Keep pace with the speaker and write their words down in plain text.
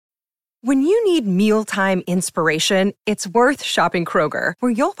When you need mealtime inspiration, it's worth shopping Kroger,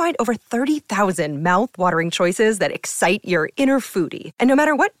 where you'll find over 30,000 mouth-watering choices that excite your inner foodie. And no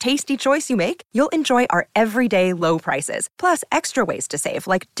matter what tasty choice you make, you'll enjoy our everyday low prices, plus extra ways to save,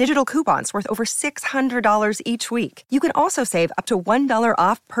 like digital coupons worth over $600 each week. You can also save up to $1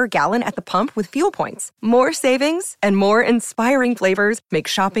 off per gallon at the pump with fuel points. More savings and more inspiring flavors make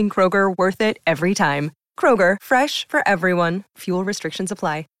shopping Kroger worth it every time. Kroger, fresh for everyone. Fuel restrictions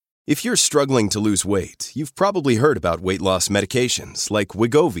apply. If you're struggling to lose weight, you've probably heard about weight loss medications like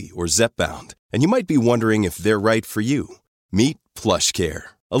Wegovy or Zepbound, and you might be wondering if they're right for you. Meet PlushCare,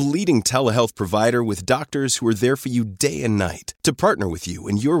 a leading telehealth provider with doctors who are there for you day and night to partner with you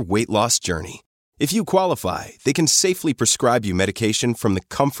in your weight loss journey. If you qualify, they can safely prescribe you medication from the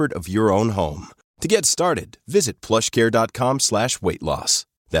comfort of your own home. To get started, visit plushcare.com/weightloss.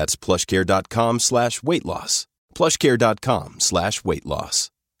 That's plushcare.com/weightloss. plushcare.com/weightloss.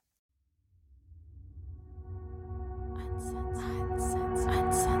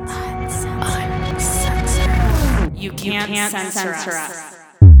 You can't censor us.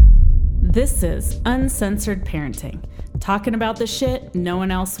 This is Uncensored Parenting, talking about the shit no one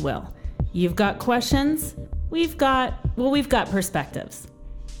else will. You've got questions, we've got perspectives.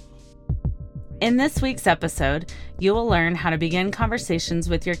 In this week's episode, you will learn how to begin conversations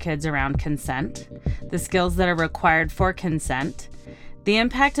with your kids around consent, the skills that are required for consent, the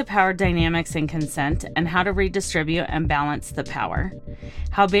impact of power dynamics in consent, and how to redistribute and balance the power,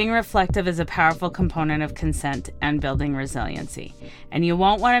 how being reflective is a powerful component of consent and building resiliency. And you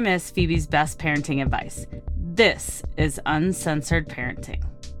won't want to miss Phoebe's best parenting advice. This is Uncensored Parenting.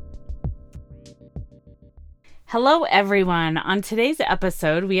 Hello, everyone. On today's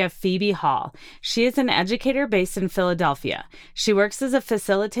episode, we have Phoebe Hall. She is an educator based in Philadelphia. She works as a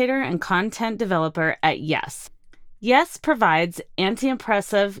facilitator and content developer at Yes. Yes provides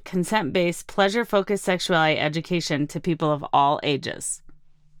anti-oppressive, consent-based, pleasure-focused sexuality education to people of all ages.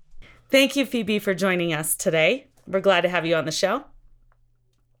 Thank you, Phoebe, for joining us today. We're glad to have you on the show.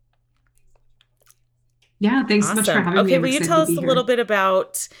 Yeah, thanks so much for having me. Okay, will you tell us a little bit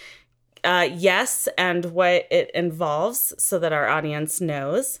about Yes and what it involves so that our audience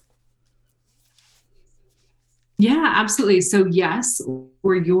knows? Yeah, absolutely. So Yes,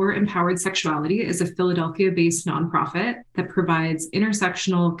 or Your Empowered Sexuality, is a Philadelphia-based nonprofit that provides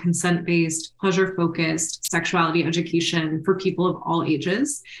intersectional, consent-based, pleasure-focused sexuality education for people of all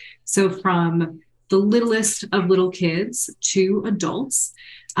ages. So from the littlest of little kids to adults,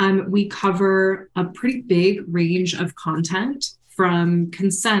 we cover a pretty big range of content, from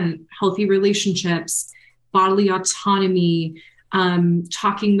consent, healthy relationships, bodily autonomy,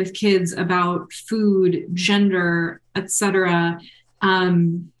 talking with kids about food, gender, etc.,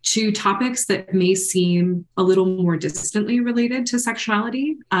 to topics that may seem a little more distantly related to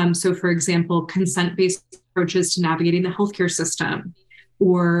sexuality. So, for example, consent-based approaches to navigating the healthcare system,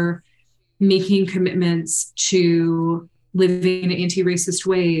 or making commitments to living in anti-racist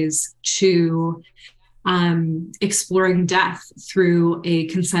ways, to exploring death through a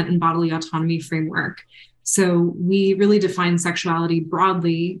consent and bodily autonomy framework. So we really define sexuality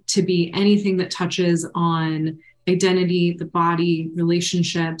broadly to be anything that touches on identity, the body,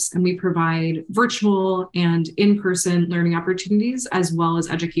 relationships, and we provide virtual and in-person learning opportunities, as well as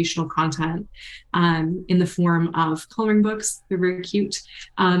educational content in the form of coloring books. They're very cute,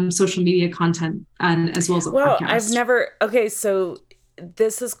 social media content, and as well as a podcast. So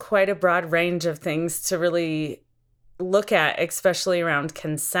this is quite a broad range of things to really look at, especially around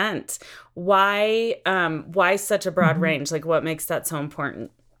consent. Why such a broad range? Like, what makes that so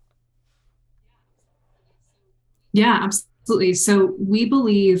important? Yeah, absolutely. So we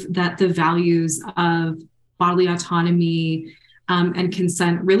believe that the values of bodily autonomy and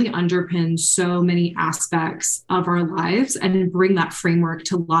consent really underpin so many aspects of our lives and bring that framework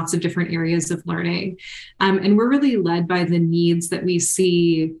to lots of different areas of learning. And we're really led by the needs that we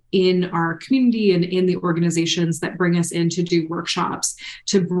see in our community and in the organizations that bring us in to do workshops,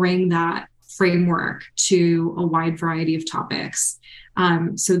 to bring that framework to a wide variety of topics.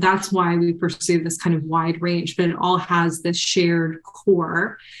 So that's why we pursue this kind of wide range, but it all has this shared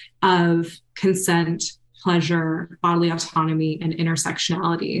core of consent, pleasure, bodily autonomy, and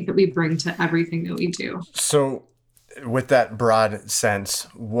intersectionality that we bring to everything that we do. So with that broad sense,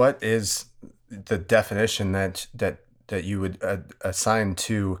 what is the definition that you would assign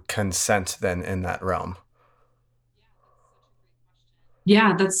to consent then in that realm?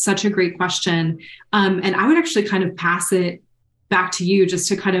 Yeah, that's such a great question. And I would actually kind of pass it back to you just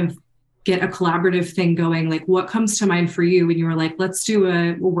to kind of get a collaborative thing going. Like, what comes to mind for you when you were like, let's do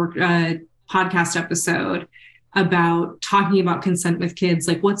a podcast episode? about talking about consent with kids?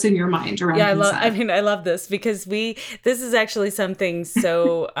 Like, what's in your mind around consent? I love this because this is actually something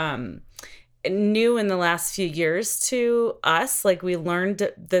so new in the last few years to us. Like, we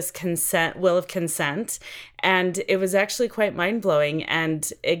learned this will of consent, and it was actually quite mind-blowing,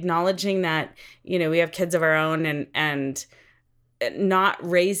 and acknowledging that, we have kids of our own, and not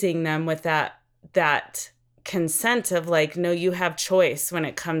raising them with that consent of like, no, you have choice when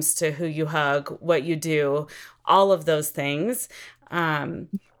it comes to who you hug, what you do, all of those things. I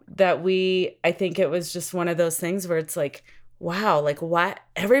think it was just one of those things where it's like, wow, like, what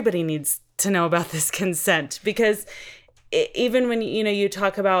everybody needs to know about this consent, because even when, you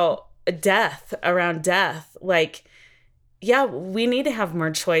talk about around death, like, yeah, we need to have more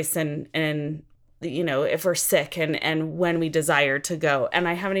choice and if we're sick and when we desire to go. And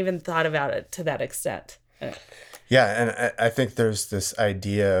I haven't even thought about it to that extent. Yeah. And I think there's this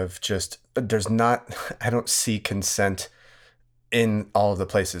idea of I don't see consent in all of the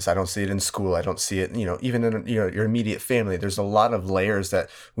places. I don't see it in school. I don't see it, even in, your immediate family. There's a lot of layers that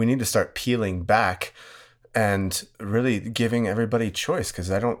we need to start peeling back and really giving everybody choice, because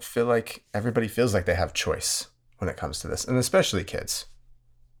I don't feel like everybody feels like they have choice when it comes to this, and especially kids.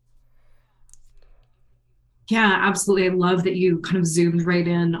 Yeah, absolutely. I love that you kind of zoomed right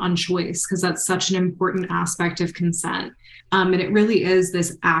in on choice, because that's such an important aspect of consent. And it really is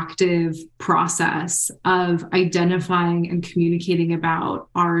this active process of identifying and communicating about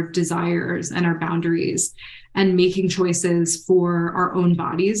our desires and our boundaries, and making choices for our own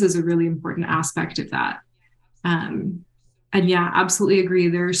bodies is a really important aspect of that. And yeah, absolutely agree.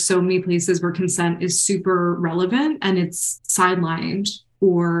 There are so many places where consent is super relevant and it's sidelined,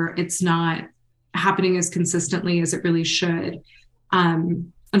 or it's not happening as consistently as it really should.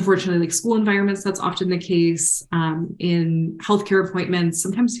 Unfortunately, like school environments, that's often the case. In healthcare appointments,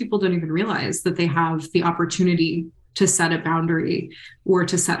 sometimes people don't even realize that they have the opportunity to set a boundary or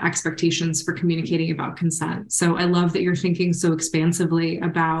to set expectations for communicating about consent. So I love that you're thinking so expansively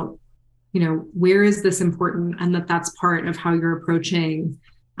about, where is this important, and that's part of how you're approaching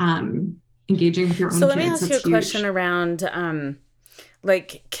engaging with your own kids. So let me ask you a question around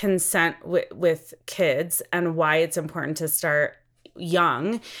like consent with kids, and why it's important to start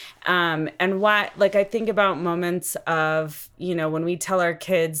young. And why, like, I think about moments of, when we tell our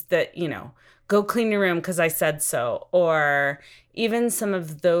kids that, go clean your room because I said so, or even some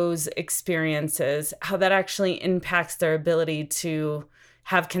of those experiences, how that actually impacts their ability to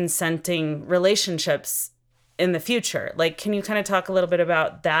have consenting relationships in the future. Like, can you kind of talk a little bit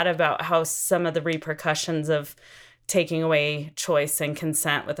about that, about how some of the repercussions of taking away choice and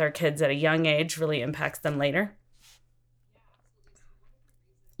consent with our kids at a young age really impacts them later?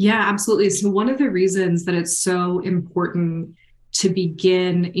 Yeah, absolutely. So one of the reasons that it's so important to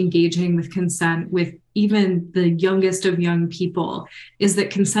begin engaging with consent with even the youngest of young people is that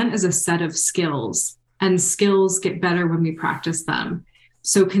consent is a set of skills, and skills get better when we practice them.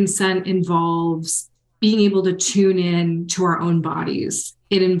 So consent involves being able to tune in to our own bodies.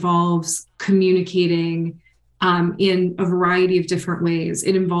 It involves communicating in a variety of different ways.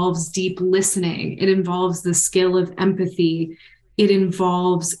 It involves deep listening. It involves the skill of empathy. It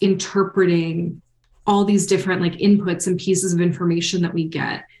involves interpreting all these different like inputs and pieces of information that we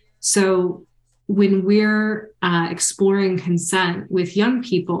get. So when we're exploring consent with young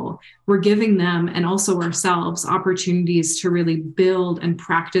people, we're giving them, and also ourselves, opportunities to really build and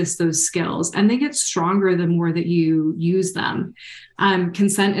practice those skills. And they get stronger the more that you use them.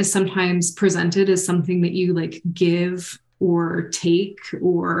 Consent is sometimes presented as something that you like give or take,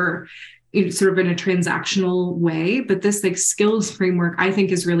 or sort of in a transactional way. But this like skills framework, I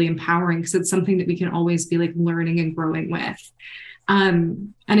think, is really empowering, because it's something that we can always be like learning and growing with.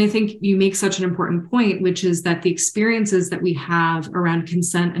 And I think you make such an important point, which is that the experiences that we have around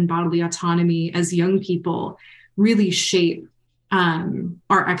consent and bodily autonomy as young people really shape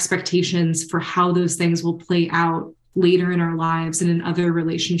our expectations for how those things will play out later in our lives and in other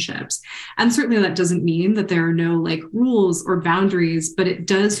relationships. And certainly that doesn't mean that there are no like rules or boundaries, but it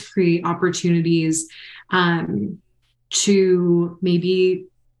does create opportunities to maybe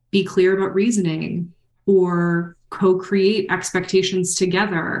be clear about reasoning, or co-create expectations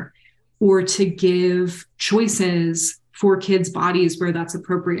together, or to give choices for kids' bodies where that's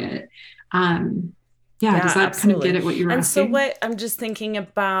appropriate. Yeah, does that absolutely kind of get at what you're asking? And so what I'm just thinking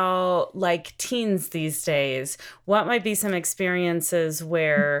about, like teens these days, what might be some experiences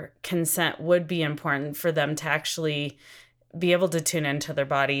where consent would be important for them to actually be able to tune into their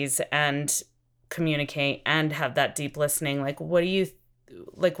bodies and communicate and have that deep listening? Like,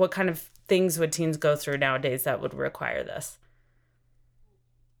 what kind of things would teens go through nowadays that would require this?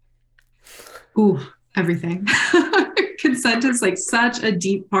 Ooh, everything. Consent is like such a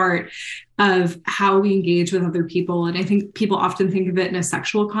deep part of how we engage with other people. And I think people often think of it in a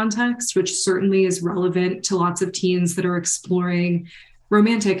sexual context, which certainly is relevant to lots of teens that are exploring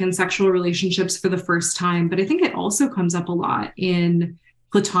romantic and sexual relationships for the first time. But I think it also comes up a lot in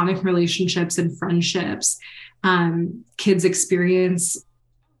platonic relationships and friendships. Kids experience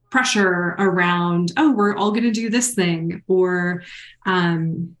pressure around, oh, we're all going to do this thing, or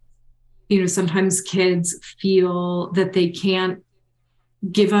sometimes kids feel that they can't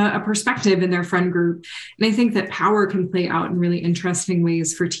give a perspective in their friend group. And I think that power can play out in really interesting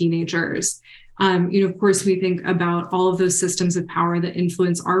ways for teenagers. Of course, we think about all of those systems of power that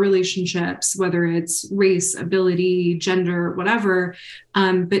influence our relationships, whether it's race, ability, gender, whatever.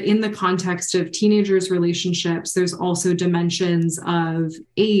 But in the context of teenagers' relationships, there's also dimensions of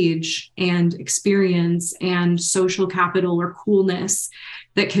age and experience and social capital or coolness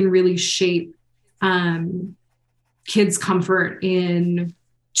that can really shape kids' comfort in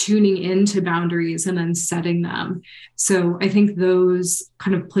tuning into boundaries and then setting them. So I think those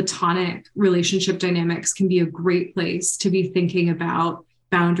kind of platonic relationship dynamics can be a great place to be thinking about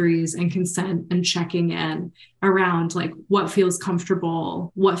boundaries and consent and checking in around like what feels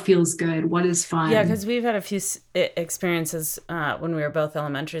comfortable, what feels good, what is fun. Yeah, because we've had a few experiences when we were both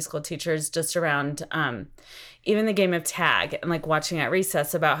elementary school teachers just around even the game of tag and like watching at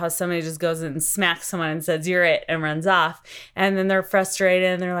recess about how somebody just goes and smacks someone and says, "You're it," and runs off. And then they're frustrated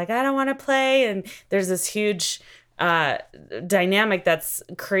and they're like, "I don't want to play." And there's this huge dynamic that's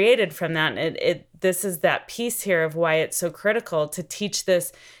created from that. And this is that piece here of why it's so critical to teach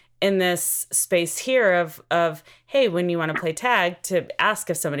this in this space here of, hey, when you want to play tag, to ask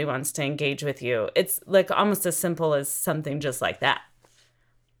if somebody wants to engage with you. It's like almost as simple as something just like that.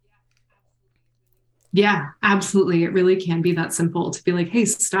 Yeah, absolutely. It really can be that simple to be like, hey,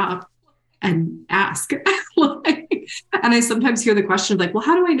 stop and ask. And I sometimes hear the question of like, well,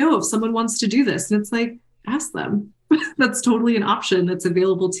 how do I know if someone wants to do this? And it's like, ask them. That's totally an option that's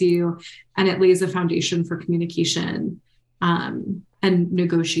available to you. And it lays a foundation for communication and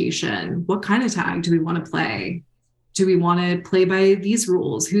negotiation. What kind of tag do we want to play? Do we want to play by these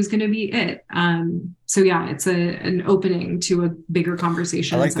rules? Who's going to be it? So yeah, it's an opening to a bigger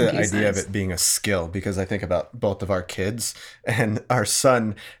conversation. I like the idea of it being a skill, because I think about both of our kids, and our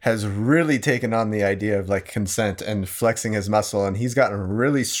son has really taken on the idea of like consent and flexing his muscle. And he's gotten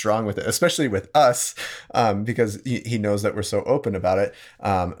really strong with it, especially with us, because he knows that we're so open about it.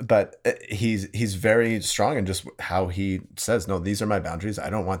 But he's very strong in just how he says, no, these are my boundaries. I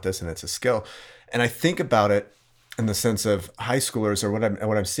don't want this. And it's a skill. And I think about it in the sense of high schoolers, or what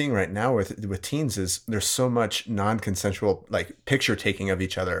I'm seeing right now with teens is there's so much non-consensual like picture taking of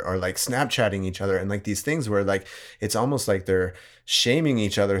each other, or like Snapchatting each other, and like these things where like it's almost like they're shaming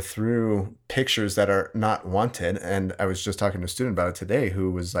each other through pictures that are not wanted. And I was just talking to a student about it today who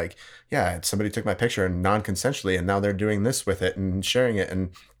was like, yeah, somebody took my picture and non-consensually, and now they're doing this with it and sharing it.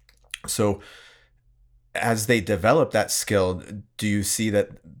 And so as they develop that skill, do you see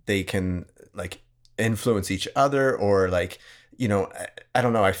that they can like influence each other, or like, I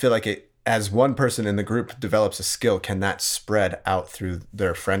don't know. I feel like it, as one person in the group develops a skill, can that spread out through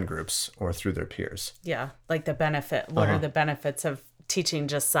their friend groups or through their peers? Yeah. Like the benefit. What are the benefits of teaching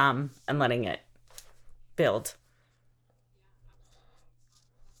just some and letting it build?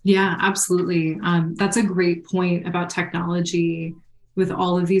 Yeah, absolutely. That's a great point about technology. With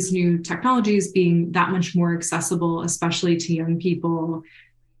all of these new technologies being that much more accessible, especially to young people,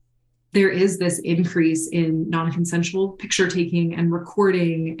 there is this increase in non-consensual picture taking and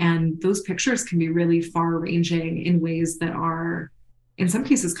recording, and those pictures can be really far ranging in ways that are, in some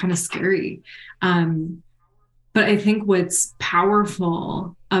cases, kind of scary. But I think what's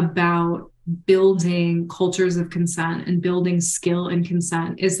powerful about building cultures of consent and building skill in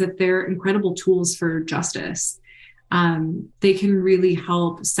consent is that they're incredible tools for justice. They can really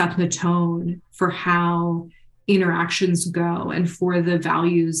help set the tone for how interactions go and for the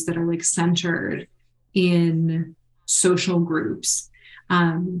values that are like centered in social groups.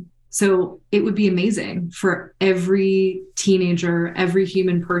 So it would be amazing for every teenager, every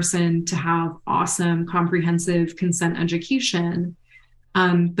human person to have awesome, comprehensive consent education.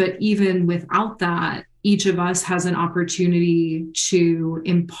 But even without that, each of us has an opportunity to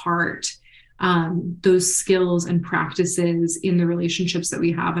impart those skills and practices in the relationships that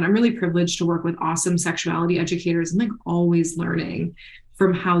we have. And I'm really privileged to work with awesome sexuality educators. I'm like always learning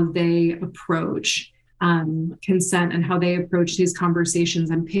from how they approach consent and how they approach these conversations.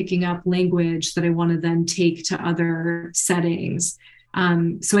 I'm picking up language that I want to then take to other settings.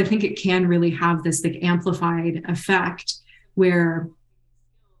 So I think it can really have this like amplified effect where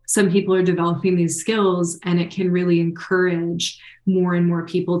some people are developing these skills, and it can really encourage more and more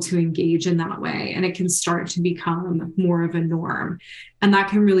people to engage in that way. And it can start to become more of a norm. And that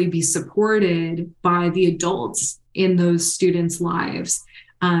can really be supported by the adults in those students' lives,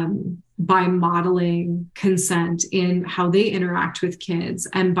 by modeling consent in how they interact with kids,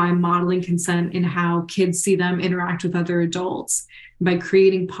 and by modeling consent in how kids see them interact with other adults, by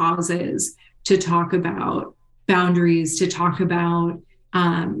creating pauses to talk about boundaries, to talk about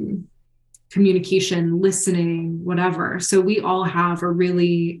communication, listening, whatever. So we all have a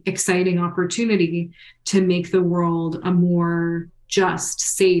really exciting opportunity to make the world a more just,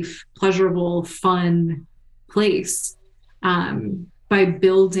 safe, pleasurable, fun place, by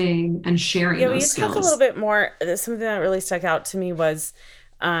building and sharing those skills. Yeah, we talk a little bit more. Something that really stuck out to me was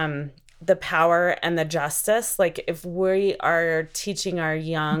the power and the justice. Like, if we are teaching our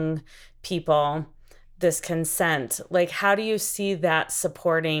young people this consent, like, how do you see that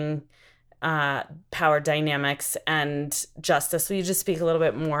supporting power dynamics and justice? Will you just speak a little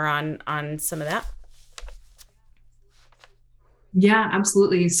bit more on some of that? Yeah,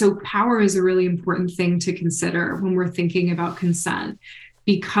 absolutely. So power is a really important thing to consider when we're thinking about consent,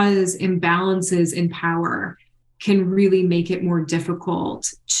 because imbalances in power can really make it more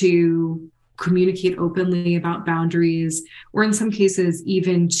difficult to communicate openly about boundaries, or in some cases,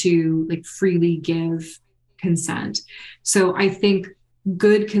 even to like freely give consent. So I think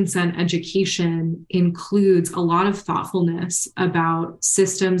good consent education includes a lot of thoughtfulness about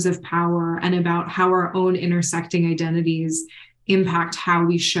systems of power and about how our own intersecting identities impact how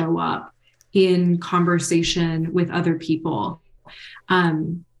we show up in conversation with other people.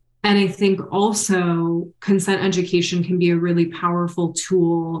 And I think also consent education can be a really powerful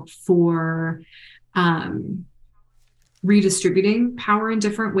tool for redistributing power in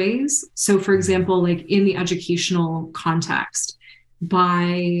different ways. So for example, like in the educational context,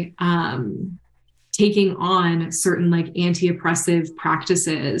 by taking on certain like anti-oppressive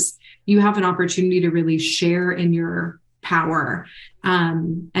practices, you have an opportunity to really share in your power,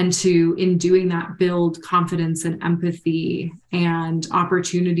 and to, in doing that, build confidence and empathy and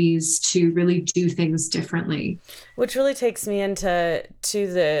opportunities to really do things differently. Which really takes me into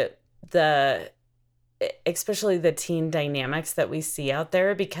the especially the teen dynamics that we see out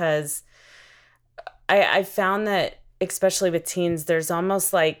there, because I found that especially with teens, there's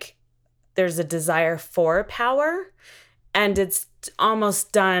almost like there's a desire for power, and it's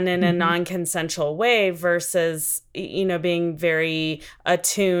almost done in a non-consensual way versus, being very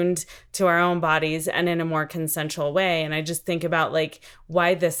attuned to our own bodies and in a more consensual way. And I just think about like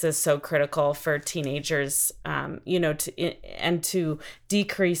why this is so critical for teenagers, to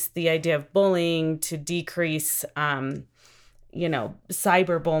decrease the idea of bullying, to decrease,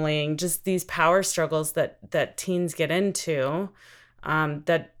 cyberbullying, just these power struggles that teens get into,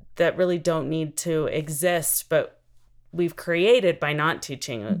 that really don't need to exist, but we've created by not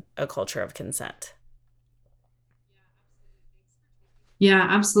teaching a culture of consent. Yeah,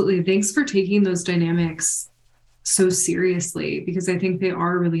 absolutely. Thanks for taking those dynamics so seriously, because I think they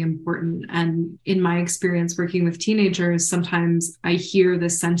are really important. And in my experience working with teenagers, sometimes I hear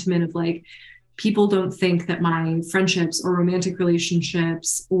this sentiment of like, people don't think that my friendships or romantic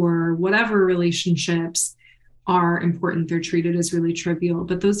relationships or whatever relationships are important. They're treated as really trivial,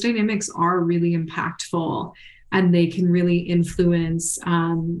 but those dynamics are really impactful. And they can really influence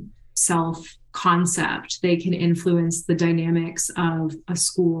self-concept. They can influence the dynamics of a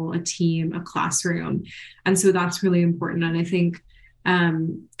school, a team, a classroom. And so that's really important. And I think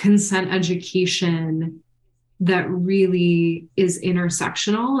consent education that really is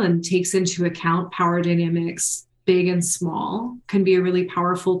intersectional and takes into account power dynamics, big and small, can be a really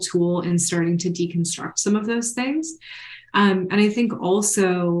powerful tool in starting to deconstruct some of those things. And I think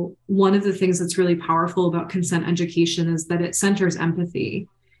also one of the things that's really powerful about consent education is that it centers empathy.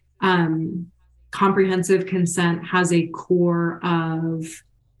 Comprehensive consent has a core of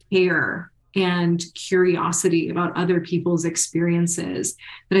care and curiosity about other people's experiences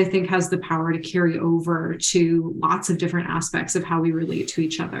that I think has the power to carry over to lots of different aspects of how we relate to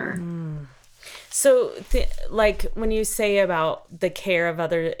each other. So like when you say about the care of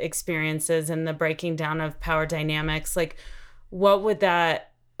other experiences and the breaking down of power dynamics, like what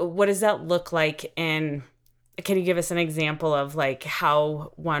does that look like can you give us an example of like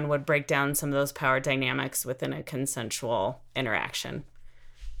how one would break down some of those power dynamics within a consensual interaction?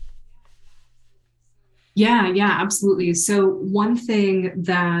 Yeah, absolutely. So one thing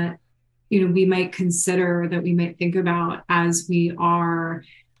that, we might consider, that we might think about as we are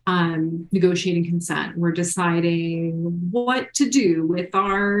negotiating consent, we're deciding what to do with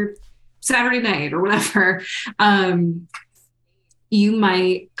our Saturday night or whatever, you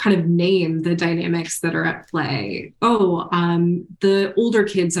might kind of name the dynamics that are at play. The older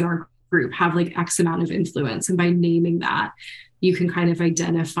kids in our group have like X amount of influence. And by naming that, you can kind of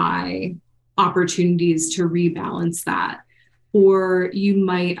identify opportunities to rebalance that. Or you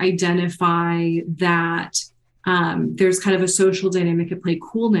might identify that there's kind of a social dynamic at play.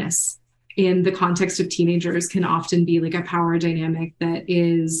 Coolness in the context of teenagers can often be like a power dynamic that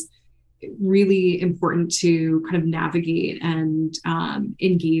is really important to kind of navigate and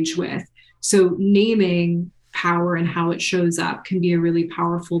engage with. So naming power and how it shows up can be a really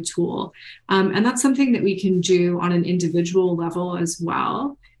powerful tool. And that's something that we can do on an individual level as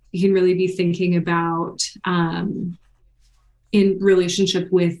well. You can really be thinking about in relationship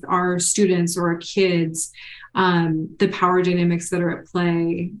with our students or our kids, the power dynamics that are at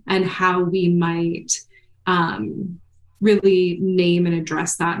play and how we might really name and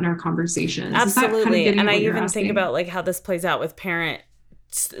address that in our conversations. Absolutely. And I even think about like how this plays out with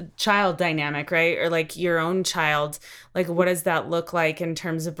parent-child dynamic, right? Or like your own child, like what does that look like in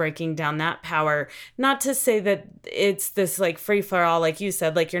terms of breaking down that power? Not to say that it's this like free for all, like you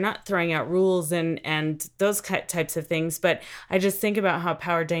said, like you're not throwing out rules and those types of things, but I just think about how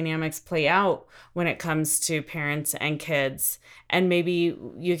power dynamics play out when it comes to parents and kids. And maybe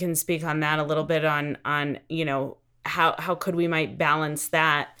you can speak on that a little bit on, you know, how could we might balance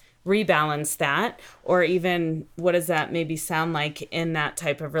that, rebalance that, or even what does that maybe sound like in that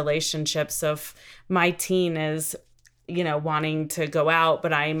type of relationship? So if my teen is, you know, wanting to go out,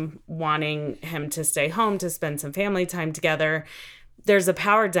 but I'm wanting him to stay home to spend some family time together, there's a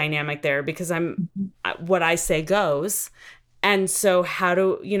power dynamic there because what I say goes. And so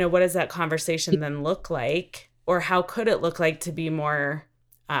what does that conversation then look like? Or how could it look like to be more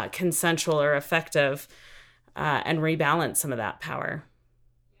consensual or effective and rebalance some of that power?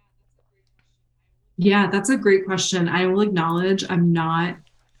 Yeah, that's a great question. I will acknowledge I'm not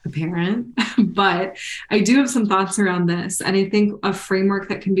a parent, but I do have some thoughts around this. And I think a framework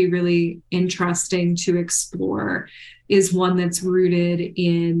that can be really interesting to explore is one that's rooted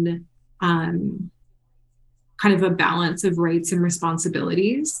in kind of a balance of rights and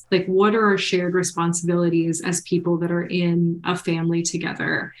responsibilities. Like, what are our shared responsibilities as people that are in a family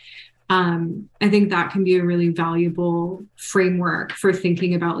together? I think that can be a really valuable framework for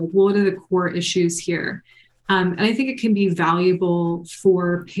thinking about like, what are the core issues here? And I think it can be valuable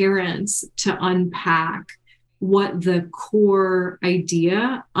for parents to unpack what the core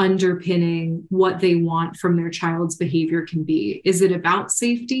idea underpinning what they want from their child's behavior can be. Is it about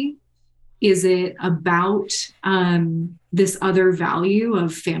safety? Is it about this other value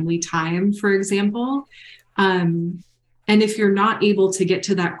of family time, for example? And if you're not able to get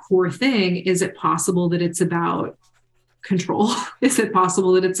to that core thing, is it possible that it's about control? Is it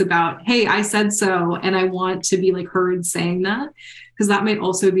possible that it's about, hey, I said so, and I want to be like heard saying that? Because that might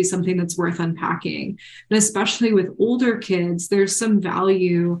also be something that's worth unpacking. And especially with older kids, there's some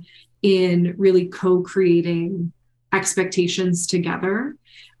value in really co-creating expectations together.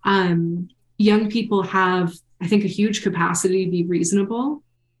 Young people have, I think, a huge capacity to be reasonable.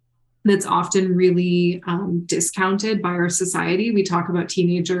 That's often really discounted by our society. We talk about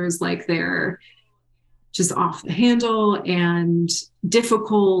teenagers like they're just off the handle and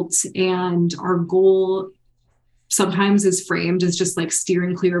difficult, and our goal sometimes is framed as just like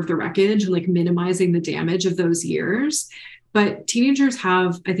steering clear of the wreckage and like minimizing the damage of those years. But teenagers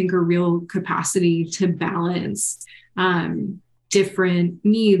have, I think, a real capacity to balance different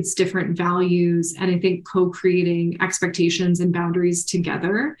needs, different values, and I think co-creating expectations and boundaries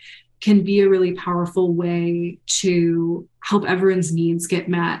together can be a really powerful way to help everyone's needs get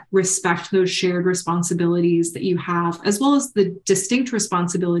met, respect those shared responsibilities that you have, as well as the distinct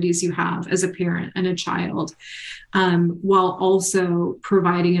responsibilities you have as a parent and a child, while also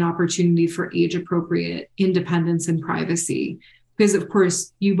providing an opportunity for age-appropriate independence and privacy. Because, of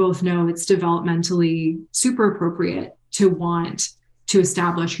course, you both know it's developmentally super appropriate to want to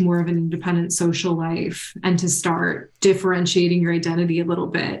establish more of an independent social life and to start differentiating your identity a little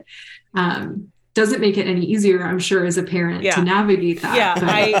bit. Doesn't make it any easier, I'm sure, as a parent to navigate that. Yeah,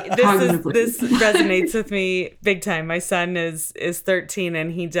 this resonates with me big time. My son is 13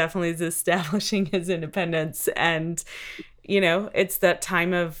 and he definitely is establishing his independence. And, you know, it's that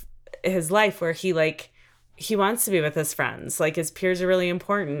time of his life where he wants to be with his friends. Like, his peers are really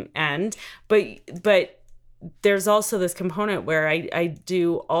important. But there's also this component where I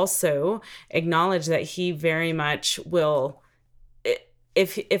do also acknowledge that he very much will,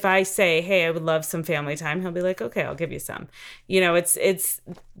 if I say, hey, I would love some family time, he'll be like, okay, I'll give you some. You know, it's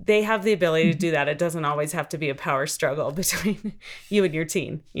they have the ability to do that. It doesn't always have to be a power struggle between you and your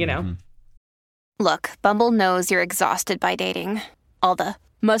teen, you know? Look, Bumble knows you're exhausted by dating. All the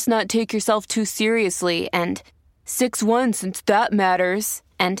must not take yourself too seriously and 6'1" since that matters.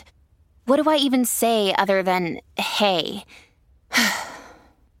 And what do I even say other than hey?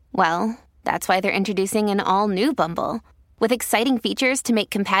 Well, that's why they're introducing an all-new Bumble with exciting features to make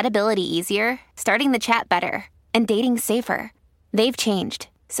compatibility easier, starting the chat better, and dating safer. They've changed,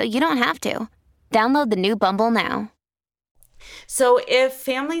 so you don't have to. Download the new Bumble now. So if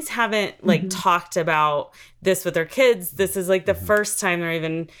families haven't like talked about this with their kids, this is like the first time they're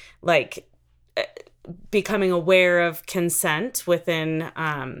even like becoming aware of consent within,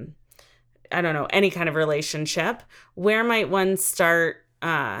 I don't know, any kind of relationship. Where might one start?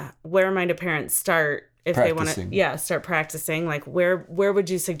 Where might a parent start if they want to, start practicing? Like where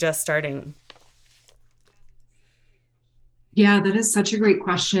would you suggest starting? Yeah, that is such a great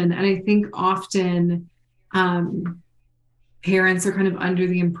question. And I think often parents are kind of under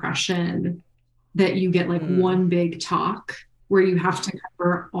the impression that you get like one big talk where you have to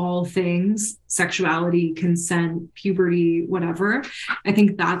cover all things, sexuality, consent, puberty, whatever. I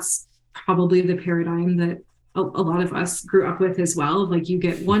think that's probably the paradigm that a lot of us grew up with as well. Like you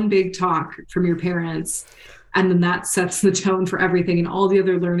get one big talk from your parents, and then that sets the tone for everything, and all the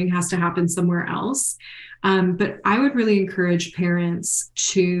other learning has to happen somewhere else. But I would really encourage parents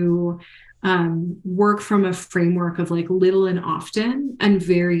to work from a framework of like little and often and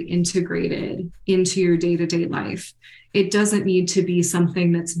very integrated into your day-to-day life. It doesn't need to be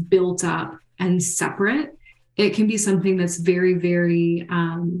something that's built up and separate. It can be something that's very, very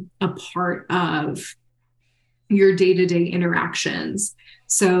a part of your day-to-day interactions.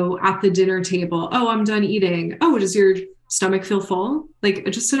 So at the dinner table, oh, I'm done eating. Oh, does your stomach feel full? Like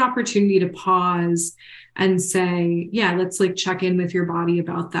just an opportunity to pause and say, yeah, let's like check in with your body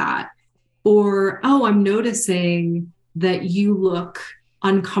about that. Or, oh, I'm noticing that you look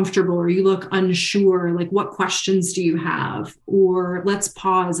uncomfortable or you look unsure. Like, what questions do you have? Or let's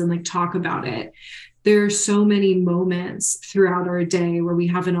pause and like talk about it. There are so many moments throughout our day where we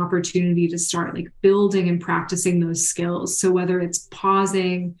have an opportunity to start like building and practicing those skills. So whether it's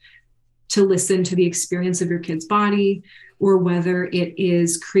pausing to listen to the experience of your kid's body, or whether it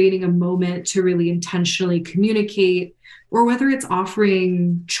is creating a moment to really intentionally communicate, or whether it's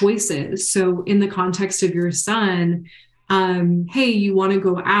offering choices. So in the context of your son, hey, you want to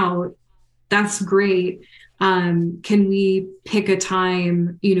go out? That's great. Can we pick a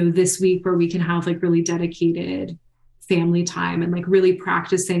time, this week where we can have like really dedicated family time and like really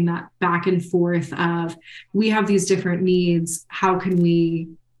practicing that back and forth of we have these different needs. How can we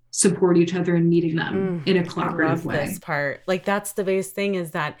support each other in meeting them in a collaborative way? This part, like that's the biggest thing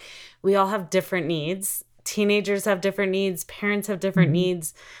is that we all have different needs. Teenagers have different needs. Parents have different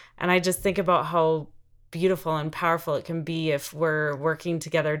needs. And I just think about how beautiful and powerful it can be if we're working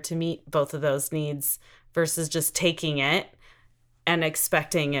together to meet both of those needs versus just taking it and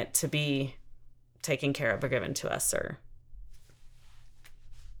expecting it to be taken care of or given to us.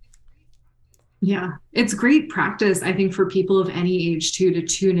 Yeah, it's great practice, I think, for people of any age too, to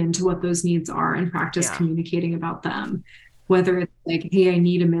tune into what those needs are and practice communicating about them. Whether it's like, hey, I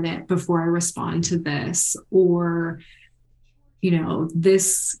need a minute before I respond to this, or,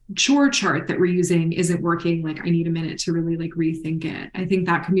 this chore chart that we're using isn't working. Like, I need a minute to really like rethink it. I think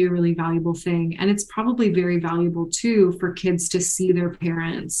that can be a really valuable thing. And it's probably very valuable too for kids to see their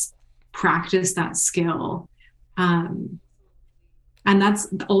parents practice that skill. And that's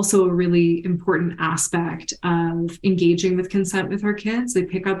also a really important aspect of engaging with consent with our kids. They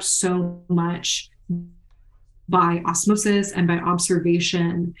pick up so much by osmosis and by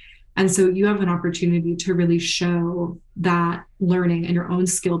observation. And so you have an opportunity to really show that learning and your own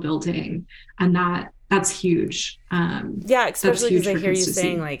skill building. And that's huge. Especially because I hear you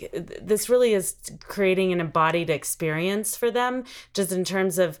saying like, this really is creating an embodied experience for them, just in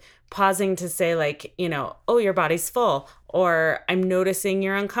terms of pausing to say like, oh, your body's full, or I'm noticing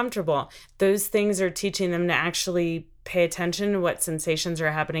you're uncomfortable. Those things are teaching them to actually pay attention to what sensations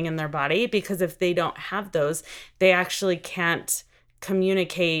are happening in their body, because if they don't have those, they actually can't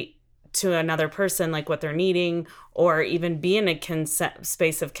communicate to another person like what they're needing, or even be in a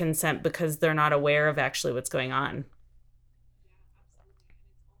space of consent because they're not aware of actually what's going on.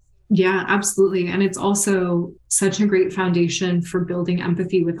 Yeah, absolutely. And it's also such a great foundation for building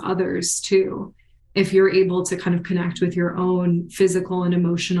empathy with others too. If you're able to kind of connect with your own physical and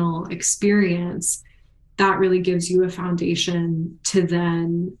emotional experience, that really gives you a foundation to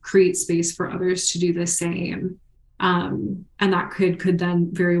then create space for others to do the same. And that could then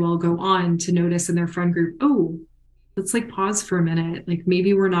very well go on to notice in their friend group, oh, let's like pause for a minute. Like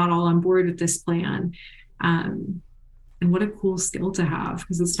maybe we're not all on board with this plan. And what a cool skill to have,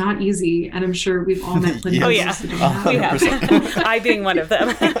 because it's not easy. And I'm sure we've all met plenty Yes. of Oh, yeah. those who don't have We it. have. I being one of them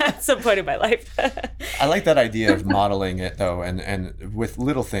at some point in my life. I like that idea of modeling it though, and with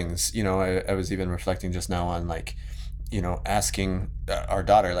little things. I was even reflecting just now on like, asking our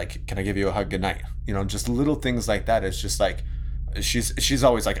daughter, like, can I give you a hug goodnight? Just little things like that. It's just like, she's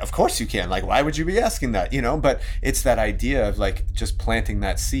always like, of course you can. Like, why would you be asking that? But it's that idea of like just planting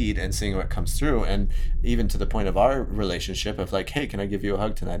that seed and seeing what comes through. And even to the point of our relationship of like, hey, can I give you a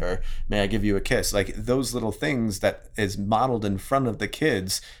hug tonight? Or may I give you a kiss? Like those little things that is modeled in front of the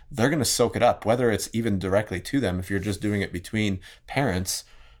kids, they're going to soak it up, whether it's even directly to them. If you're just doing it between parents,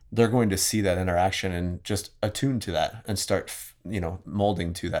 they're going to see that interaction and just attune to that and start,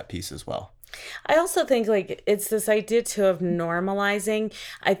 molding to that piece as well. I also think like it's this idea too of normalizing.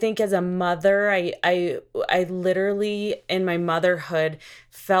 I think as a mother, I literally in my motherhood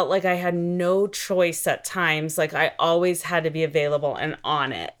felt like I had no choice at times. Like I always had to be available and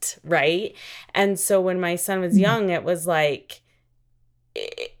on it, right? And so when my son was young, it was like,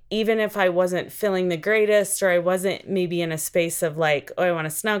 even if I wasn't feeling the greatest, or I wasn't maybe in a space of like, oh, I want to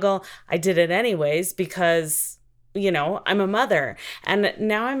snuggle, I did it anyways because I'm a mother. And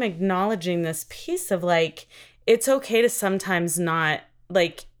now I'm acknowledging this piece of like, it's okay to sometimes not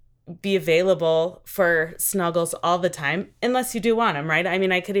like be available for snuggles all the time, unless you do want them, right? I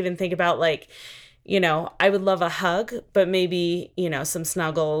mean, I could even think about like, I would love a hug, but maybe, some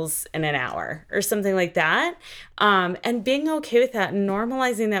snuggles in an hour or something like that. And being okay with that,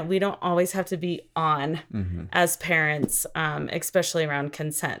 normalizing that we don't always have to be on as parents, especially around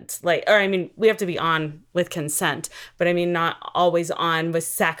consent. We have to be on with consent, but I mean, not always on with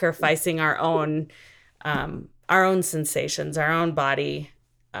sacrificing our own sensations, our own body,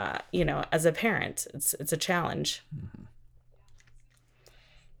 as a parent. It's a challenge. Mm-hmm.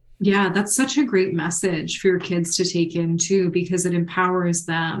 Yeah, that's such a great message for your kids to take in too, because it empowers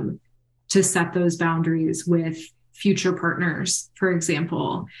them to set those boundaries with future partners, for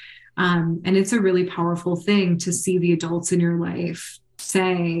example. And it's a really powerful thing to see the adults in your life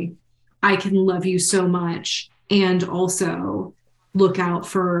say, I can love you so much and also look out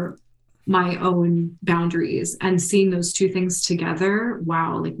for my own boundaries. And seeing those two things together,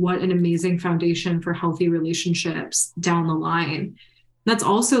 wow, like what an amazing foundation for healthy relationships down the line. That's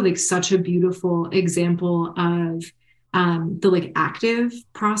also like such a beautiful example of the like active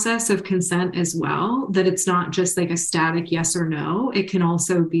process of consent as well, that it's not just like a static yes or no. It can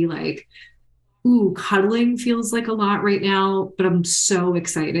also be like, ooh, cuddling feels like a lot right now, but I'm so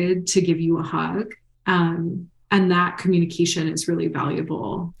excited to give you a hug. And that communication is really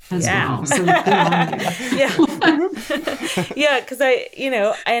valuable as well. So good on you. Yeah. Yeah. Cause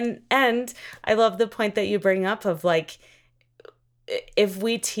and I love the point that you bring up of like, if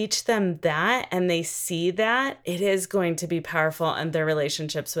we teach them that and they see that, it is going to be powerful in their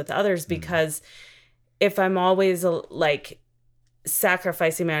relationships with others. Because if I'm always like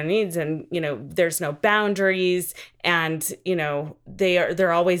sacrificing my own needs and, there's no boundaries and,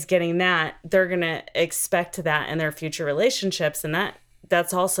 they're always getting that, they're going to expect that in their future relationships. And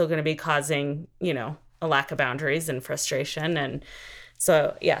that's also going to be causing, a lack of boundaries and frustration. And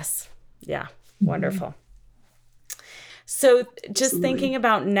so, yes. Yeah. Wonderful. So just thinking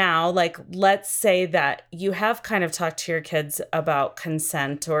about now, like, let's say that you have kind of talked to your kids about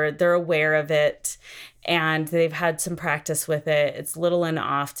consent, or they're aware of it and they've had some practice with it. It's little and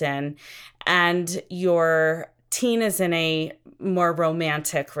often, and your teen is in a more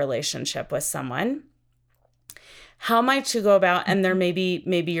romantic relationship with someone. How might you go about, and there maybe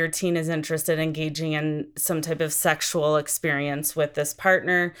your teen is interested in engaging in some type of sexual experience with this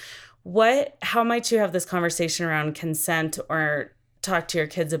partner. How might you have this conversation around consent, or talk to your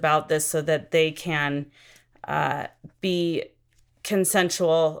kids about this so that they can be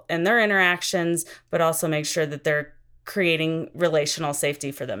consensual in their interactions, but also make sure that they're creating relational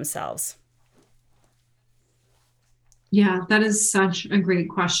safety for themselves? Yeah, that is such a great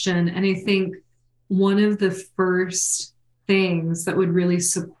question. And I think one of the first things that would really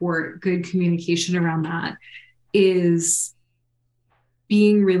support good communication around that is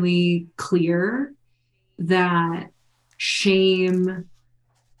being really clear that shame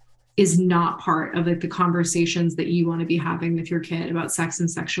is not part of like the conversations that you want to be having with your kid about sex and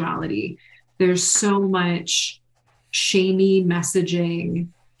sexuality. There's so much shamey messaging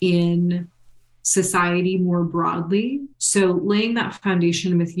in society more broadly. So laying that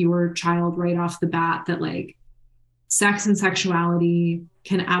foundation with your child right off the bat that like sex and sexuality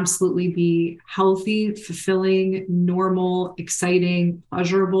can absolutely be healthy, fulfilling, normal, exciting,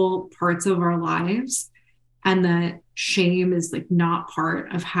 pleasurable parts of our lives. And that shame is like not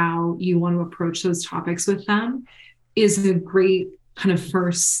part of how you want to approach those topics with them. is a great kind of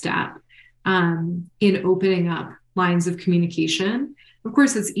first step in opening up lines of communication. Of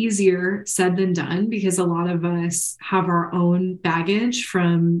course, it's easier said than done because a lot of us have our own baggage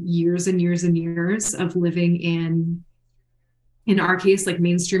from years and years and years of living in our case, like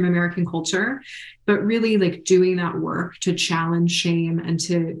mainstream American culture, but really like doing that work to challenge shame and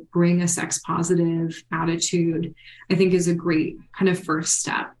to bring a sex positive attitude, I think is a great kind of first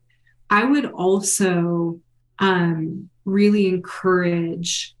step. I would also really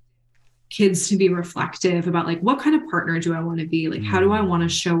encourage kids to be reflective about like, what kind of partner do I want to be? Like, how do I want to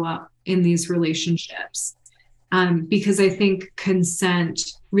show up in these relationships? Because I think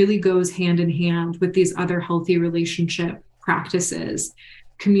consent really goes hand in hand with these other healthy relationship practices,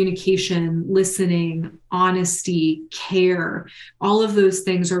 communication, listening, honesty, care. All of those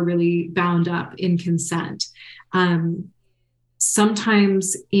things are really bound up in consent.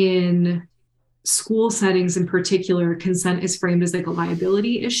 Sometimes in school settings in particular, consent is framed as like a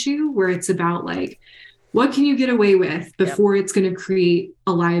liability issue where it's about like, what can you get away with before it's going to create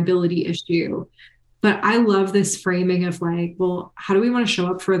a liability issue? But I love this framing of like, well, how do we want to show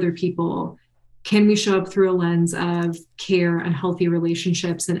up for other people? Can we show up through a lens of care and healthy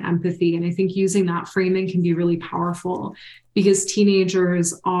relationships and empathy? And I think using that framing can be really powerful because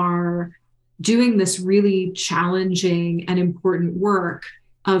teenagers are doing this really challenging and important work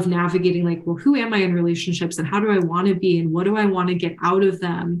of navigating like, well, who am I in relationships and how do I want to be and what do I want to get out of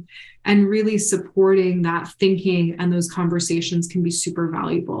them? And really supporting that thinking and those conversations can be super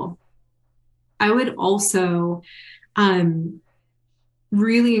valuable. I would also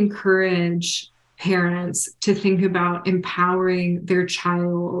really encourage parents to think about empowering their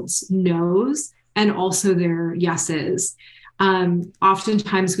child's no's and also their yeses.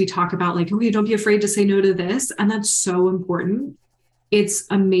 Oftentimes we talk about like, okay, don't be afraid to say no to this. And that's so important. It's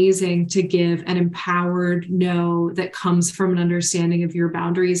amazing to give an empowered no that comes from an understanding of your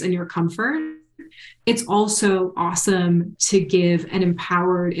boundaries and your comfort. It's also awesome to give an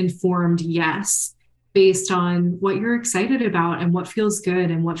empowered, informed yes based on what you're excited about and what feels good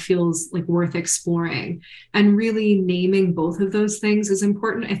and what feels like worth exploring. And really naming both of those things is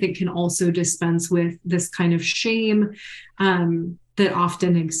important. I think can also dispense with this kind of shame that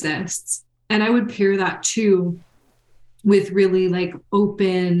often exists. And I would pair that too with really like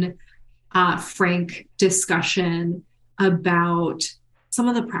open, frank discussion about some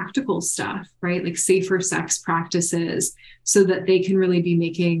of the practical stuff, right? Like safer sex practices so that they can really be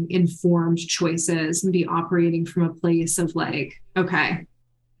making informed choices and be operating from a place of like, okay,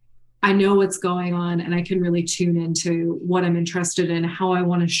 I know what's going on and I can really tune into what I'm interested in, how I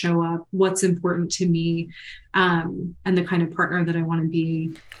want to show up, what's important to me, and the kind of partner that I want to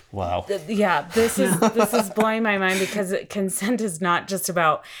be. Wow. This is blowing my mind because consent is not just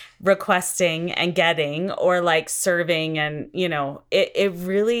about requesting and getting or like serving and, you know, it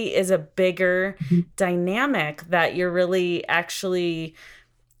really is a bigger dynamic that you're really actually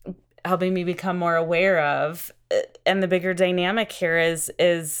helping me become more aware of. And the bigger dynamic here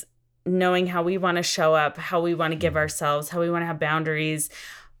is knowing how we want to show up, how we want to give ourselves, how we want to have boundaries.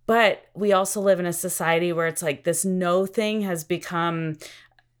 But we also live in a society where it's like this no thing has become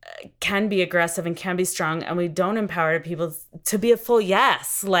can be aggressive and can be strong, and we don't empower people to be a full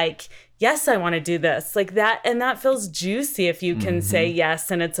yes. Like, yes, I want to do this, like that. And that feels juicy if you can say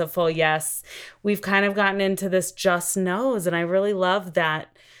yes and it's a full yes. We've kind of gotten into this just no's, and I really love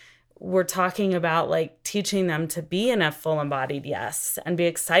that we're talking about like teaching them to be in a full embodied yes and be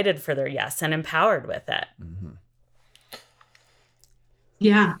excited for their yes and empowered with it.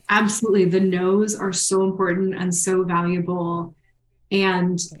 Yeah, absolutely. The no's are so important and so valuable.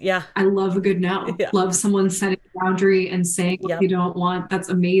 And I love a good no. Love someone setting a boundary and saying what you don't want. That's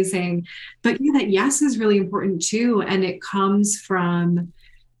amazing. But that yes is really important too. And it comes from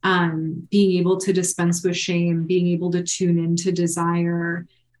being able to dispense with shame, being able to tune into desire,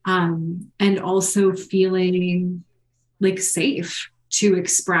 and also feeling like safe to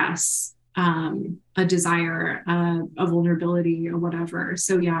express a desire, a vulnerability or whatever.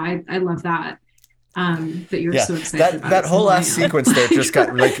 So I love that. That you're so excited about that whole last sequence there just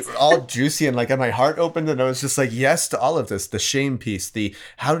got like all juicy and like my heart opened and I was just like yes to all of this, the shame piece, the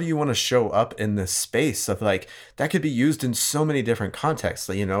how do you want to show up in this space of like that could be used in so many different contexts,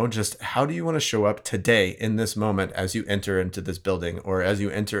 you know, just how do you want to show up today in this moment as you enter into this building or as you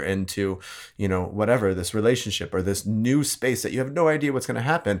enter into, you know, whatever, this relationship or this new space that you have no idea what's going to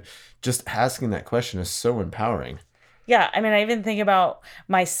happen. Just asking that question is so empowering. Yeah, I mean, I even think about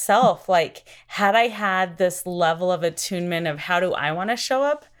myself, like, had I had this level of attunement of how do I want to show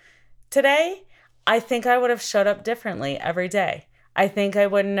up today, I think I would have showed up differently every day. I think I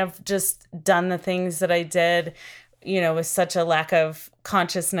wouldn't have just done the things that I did with such a lack of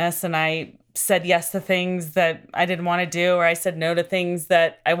consciousness, and I said yes to things that I didn't want to do, or I said no to things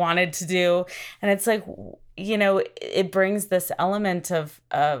that I wanted to do. And it's like, it brings this element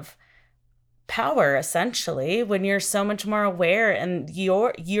of power, essentially, when you're so much more aware, and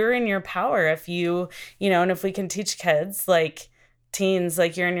you're in your power if you, and if we can teach kids, like teens,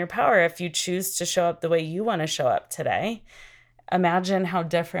 like, you're in your power if you choose to show up the way you want to show up today. Imagine how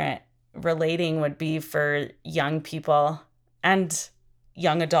different relating would be for young people and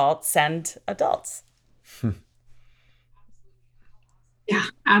young adults and adults. Yeah,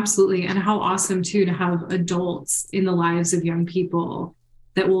 absolutely. And how awesome too to have adults in the lives of young people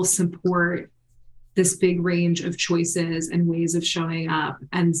that will support this big range of choices and ways of showing up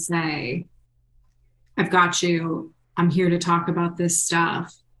and say, I've got you. I'm here to talk about this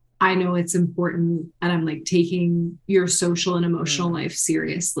stuff. I know it's important, and I'm like taking your social and emotional life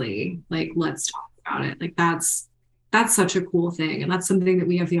seriously. Like, let's talk about it. Like, that's such a cool thing. And that's something that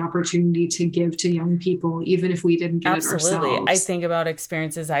we have the opportunity to give to young people, even if we didn't get it ourselves. Absolutely. I think about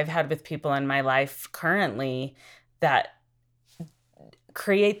experiences I've had with people in my life currently that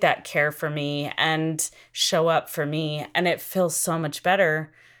create that care for me and show up for me. And it feels so much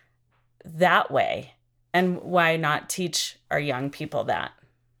better that way. And why not teach our young people that?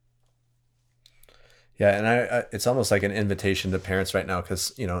 Yeah, and it's almost like an invitation to parents right now,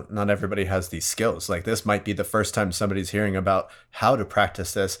 because, not everybody has these skills. Like, this might be the first time somebody's hearing about how to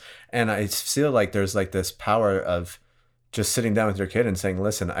practice this. And I feel like there's like this power of just sitting down with your kid and saying,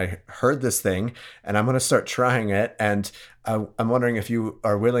 listen, I heard this thing and I'm going to start trying it. And I'm wondering if you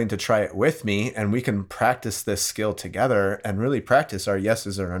are willing to try it with me, and we can practice this skill together and really practice our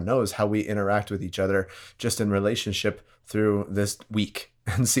yeses or our nos, how we interact with each other just in relationship through this week,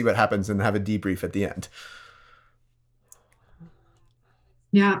 and see what happens and have a debrief at the end.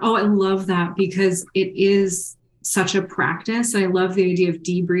 Yeah. Oh, I love that, because it is such a practice. I love the idea of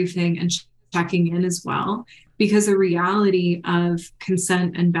debriefing and checking in as well, because the reality of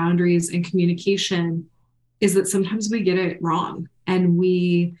consent and boundaries and communication is that sometimes we get it wrong and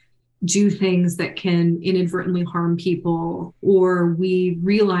we do things that can inadvertently harm people, or we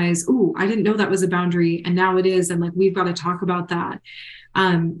realize, oh, I didn't know that was a boundary and now it is. And like, we've got to talk about that.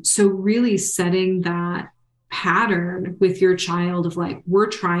 So really setting that pattern with your child of like, we're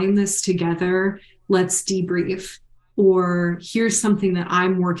trying this together, let's debrief, or here's something that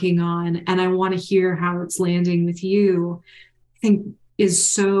I'm working on and I want to hear how it's landing with you, I think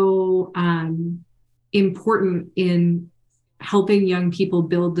is so important in helping young people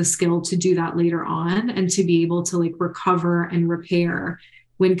build the skill to do that later on, and to be able to like recover and repair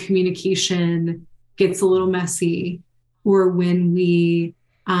when communication gets a little messy, or when we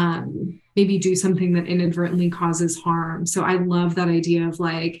maybe do something that inadvertently causes harm. So I love that idea of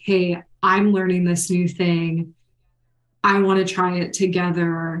like, hey, I'm learning this new thing. I want to try it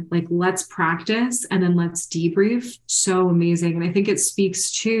together. Like, let's practice and then let's debrief. So amazing. And I think it speaks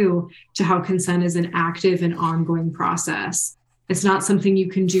to how consent is an active and ongoing process. It's not something you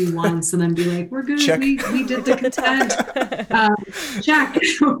can do once and then be like, we're good. Check. We did the consent. Check.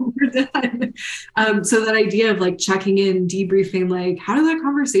 We're done. So that idea of like checking in, debriefing, like, how did that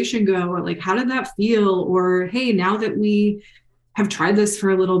conversation go? Or like, how did that feel? Or, hey, now that we have tried this for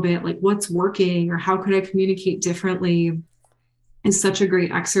a little bit, like, what's working, or how could I communicate differently, is such a great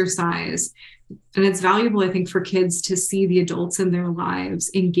exercise. And it's valuable, I think, for kids to see the adults in their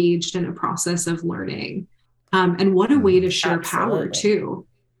lives engaged in a process of learning. And what a way to share power too,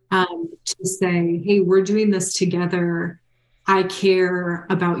 to say, hey, we're doing this together. I care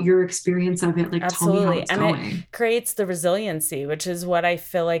about your experience of it. Like, tell me how it's going. It creates the resiliency, which is what I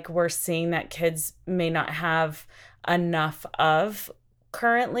feel like we're seeing that kids may not have enough of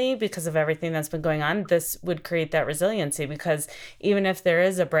currently because of everything that's been going on. This would create that resiliency, because even if there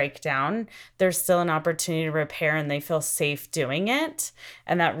is a breakdown, there's still an opportunity to repair, and they feel safe doing it.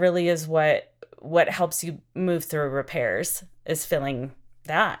 And that really is what helps you move through repairs, is feeling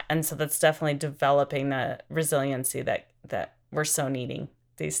that. And so that's definitely developing the resiliency that we're so needing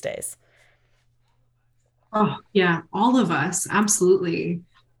these days. Oh, yeah, all of us. Absolutely.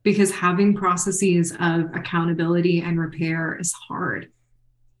 Because having processes of accountability and repair is hard.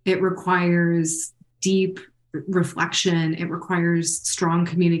 It requires deep reflection. It requires strong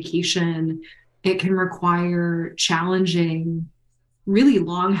communication. It can require challenging really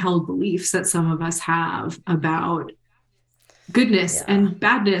long-held beliefs that some of us have about goodness and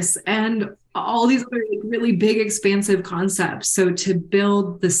badness and all these other like really big, expansive concepts. So to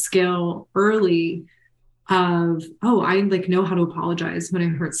build the skill early of, oh, I like know how to apologize when I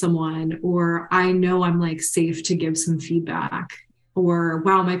hurt someone, or I know I'm like safe to give some feedback. or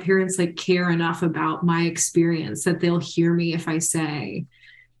wow, my parents like care enough about my experience that they'll hear me if I say,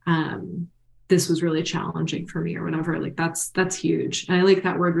 this was really challenging for me or whatever. Like that's huge. And I like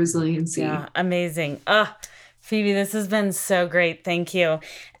that word resiliency. Yeah. Amazing. Phoebe, this has been so great. Thank you.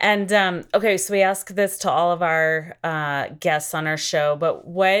 And okay, so we ask this to all of our guests on our show, but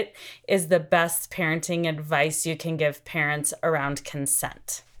what is the best parenting advice you can give parents around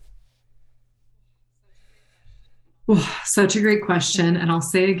consent? Oh, such a great question. And I'll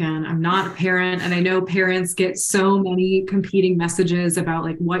say again, I'm not a parent, and I know parents get so many competing messages about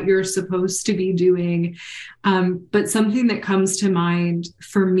like what you're supposed to be doing. But something that comes to mind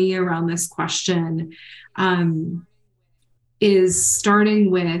for me around this question is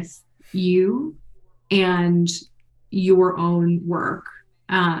starting with you and your own work.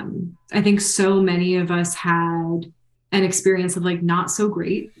 I think so many of us had an experience of like not so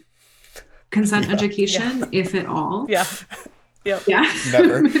great consent education, if at all. Yeah.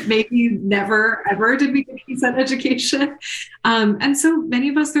 Never. Maybe never, ever did we get consent education. And so many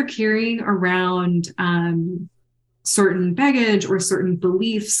of us are carrying around certain baggage or certain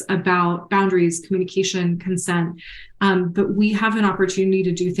beliefs about boundaries, communication, consent. But we have an opportunity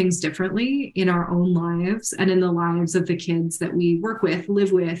to do things differently in our own lives and in the lives of the kids that we work with,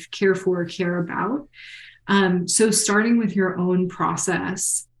 live with, care for, care about. So starting with your own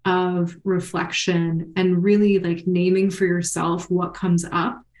process of reflection and really like naming for yourself what comes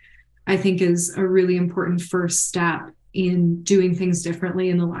up, I think is a really important first step in doing things differently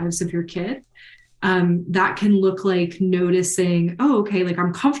in the lives of your kid. That can look like noticing, oh, okay, like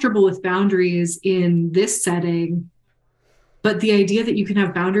I'm comfortable with boundaries in this setting, but the idea that you can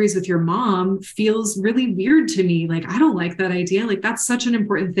have boundaries with your mom feels really weird to me. Like, I don't like that idea. Like, that's such an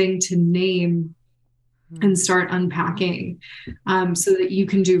important thing to name and start unpacking so that you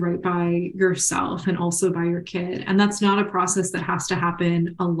can do right by yourself and also by your kid. And that's not a process that has to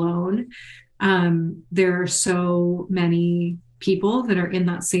happen alone. There are so many people that are in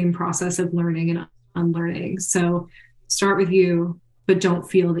that same process of learning and unlearning. So start with you, but don't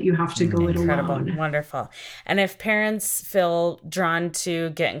feel that you have to go it alone. Wonderful. And if parents feel drawn to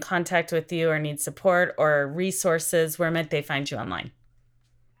get in contact with you or need support or resources, where might they find you online?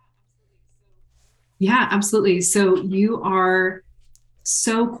 Yeah, absolutely. So you are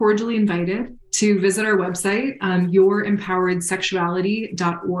so cordially invited to visit our website,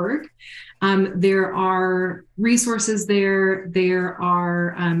 YourEmpoweredSexuality.org. There are resources there. There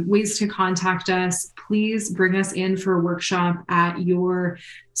are ways to contact us. Please bring us in for a workshop at your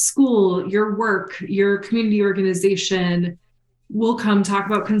school, your work, your community organization. We'll come talk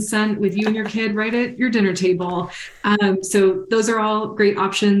about consent with you and your kid right at your dinner table. So those are all great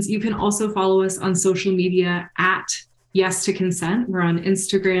options. You can also follow us on social media at Yes to Consent. We're on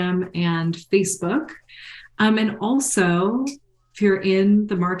Instagram and Facebook. And also, if you're in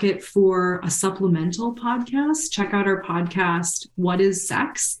the market for a supplemental podcast, check out our podcast, What is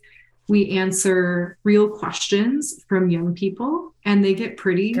Sex? We answer real questions from young people, and they get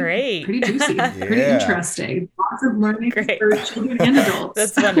pretty juicy, pretty interesting. Lots of learning for children and adults.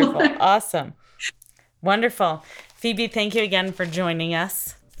 That's wonderful. Awesome. Wonderful. Phoebe, thank you again for joining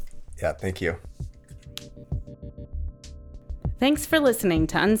us. Yeah, thank you. Thanks for listening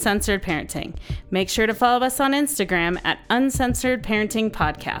to Uncensored Parenting. Make sure to follow us on Instagram at Uncensored Parenting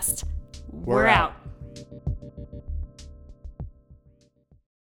Podcast. We're out.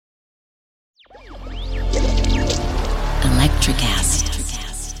 Electricast.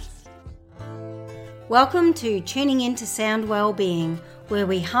 Welcome to Tuning Into Sound Wellbeing, where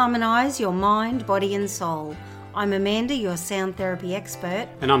we harmonise your mind, body and soul. I'm Amanda, your sound therapy expert.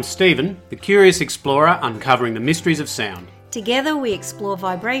 And I'm Stephen, the curious explorer uncovering the mysteries of sound. Together we explore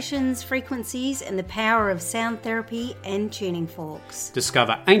vibrations, frequencies and the power of sound therapy and tuning forks.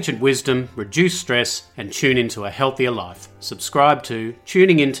 Discover ancient wisdom, reduce stress and tune into a healthier life. Subscribe to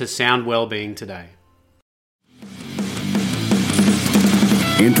Tuning Into Sound Wellbeing today.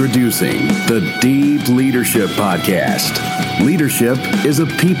 Introducing the Deep Leadership Podcast. Leadership is a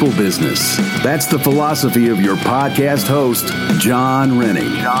people business. That's the philosophy of your podcast host, John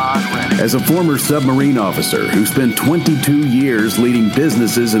Rennie. As a former submarine officer who spent 22 years leading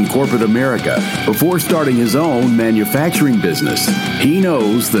businesses in corporate America before starting his own manufacturing business, he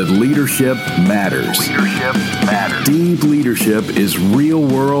knows that leadership matters. Deep Leadership is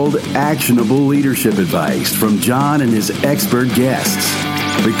real-world, actionable leadership advice from John and his expert guests.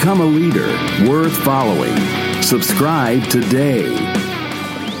 Become a leader worth following. Subscribe today.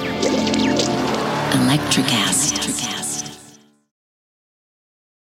 Electricast.